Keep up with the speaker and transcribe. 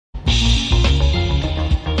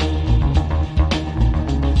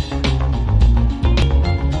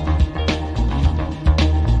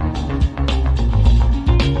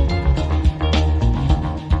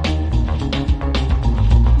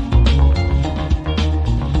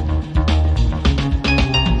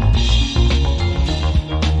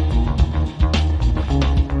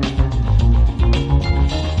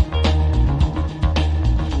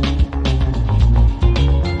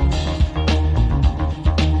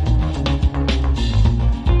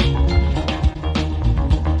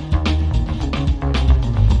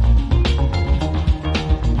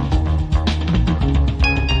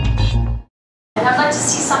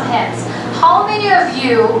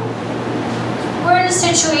were in a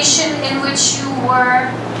situation in which you were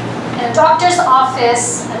in a doctor's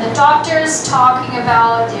office and the doctor is talking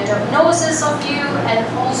about the diagnosis of you and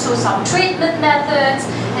also some treatment methods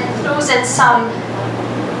and throws in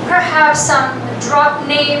perhaps some drug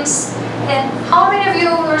names, and how many of you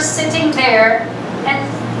were sitting there and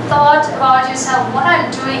thought about yourself, what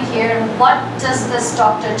I'm doing here and what does this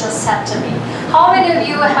doctor just said to me? How many of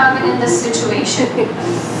you have been in this situation?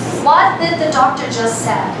 What did the doctor just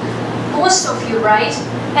said? Most of you, right?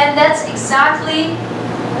 And that's exactly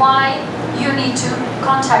why you need to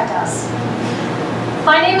contact us.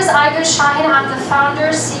 My name is Aygün Şahin. I'm the founder,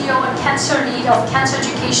 CEO, and cancer lead of Cancer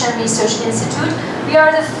Research Institute. We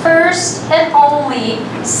are the first and only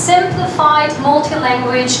simplified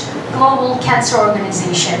multi-language global cancer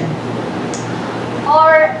organization.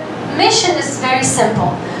 Our mission is very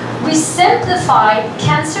simple. We simplify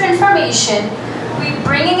cancer information, we're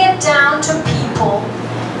bringing it down to people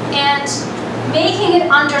and making it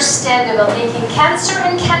understandable, making cancer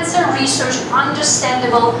and cancer research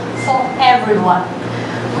understandable for everyone.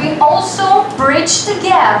 We also bridge the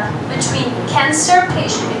gap between cancer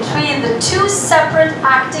patients, between the two separate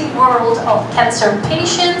acting worlds of cancer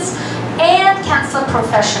patients and cancer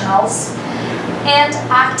professionals, and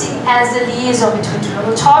acting as a liaison between two.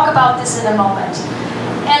 We'll talk about this in a moment.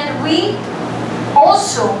 And we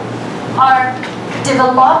also are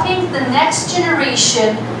developing the next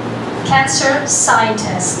generation cancer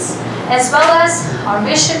scientists, as well as our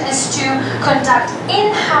mission is to conduct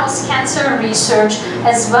in-house cancer research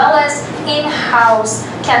as well as in-house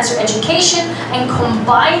cancer education and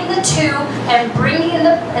combine the two and bring it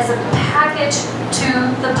as a package to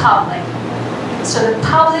the public. So the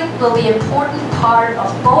public will be an important part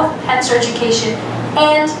of both cancer education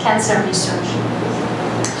and cancer research.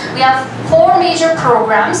 We have 4 major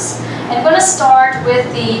programs. I'm going to start with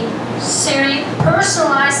the Ceri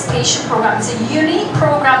personalized patient program. It's a unique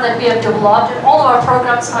program that we have developed, and all of our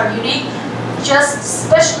programs are unique, just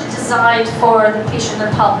specially designed for the patient and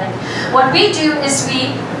public. What we do is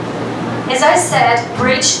we, as I said,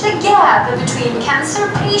 bridge the gap between cancer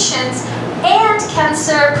patients and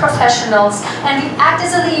cancer professionals, and we act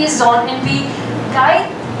as a liaison and we guide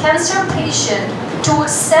cancer patients to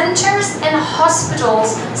centers and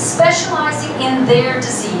hospitals specializing in their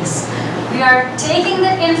disease. We are taking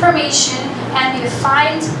the information and we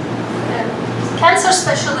find cancer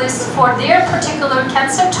specialists for their particular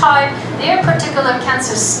cancer type, their particular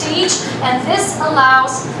cancer stage, and this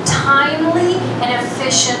allows timely and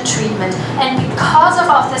efficient treatment. And because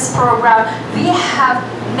of this program, we have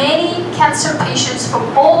many cancer patients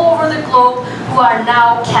from all over the globe who are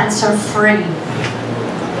now cancer-free.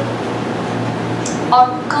 Our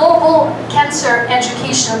global cancer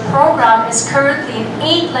educational program is currently in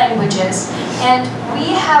 8 languages, and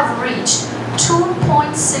we have reached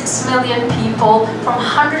 2.6 million people from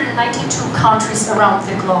 192 countries around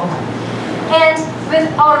the globe. And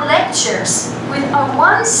with our lectures, with our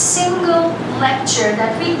one single lecture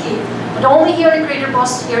that we give, not only here in Greater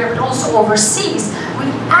Boston area, but also overseas, we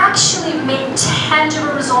actually made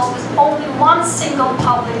tangible results with only one single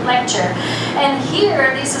public lecture. And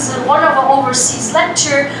here, this is one of our overseas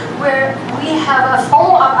lecture where we have a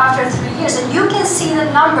follow-up after 3 years, and you can see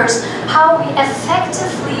the numbers, how we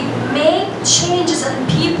effectively make changes in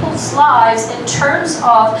people's lives in terms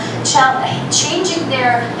of changing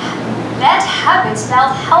their bad habits,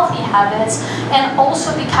 healthy habits, and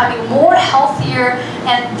also becoming more healthier,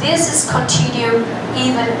 and this is continued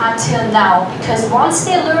even until now, because once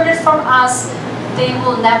they learn it from us, they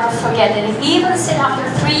will never forget it. And even say after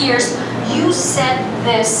 3 years, you said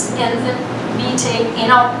this in the meeting,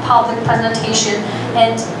 in our public presentation,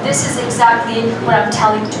 and this is exactly what I'm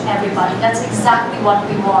telling to everybody. That's exactly what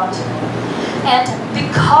we want. And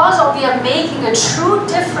because we are making a true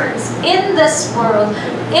difference in this world,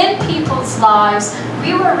 in people's lives,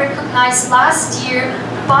 we were recognized last year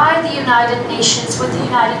by the United Nations with the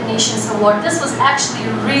United Nations Award. This was actually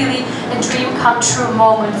really a dream come true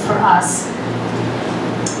moment for us.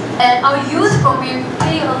 And our youth program, we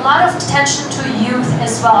pay a lot of attention to youth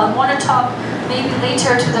as well. I want to talk maybe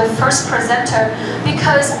later to the first presenter,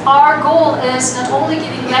 because our goal is not only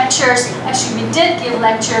giving lectures, actually we did give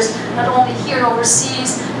lectures, not only here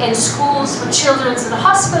overseas, in schools for children in the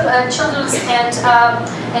hospital, children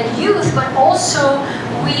and youth, but also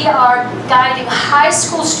we are guiding high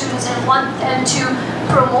school students and want them to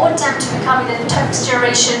promote them to becoming the next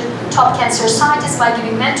generation top cancer scientists by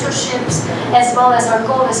giving mentorships, as well as our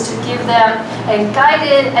goal is to give them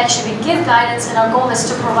we give guidance, and our goal is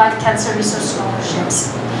to provide cancer research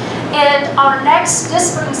scholarships. And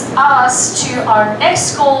this brings us to our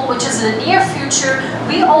next goal, which is in the near future.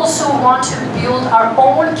 We also want to build our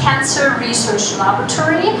own cancer research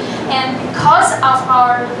laboratory. And because of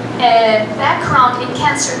our background in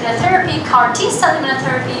cancer immunotherapy, CAR T-cell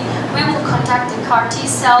immunotherapy, we will conduct the CAR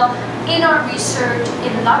T-cell in our research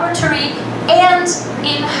in the laboratory and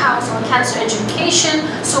in-house on cancer education.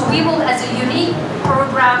 So we will, as a unique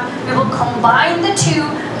program, we will combine the two,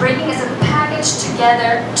 bringing as a package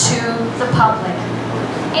together to the public.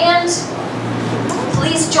 And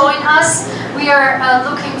please join us. We are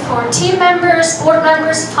looking for team members, board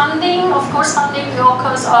members, funding. Of course, funding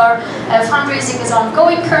because our fundraising is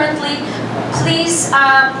ongoing currently. Please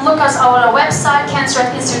look us on our website,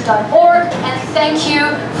 cancer@institute.org, and thank you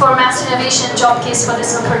for Mass Innovation Job Case for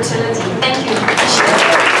this opportunity. Thank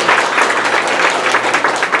you.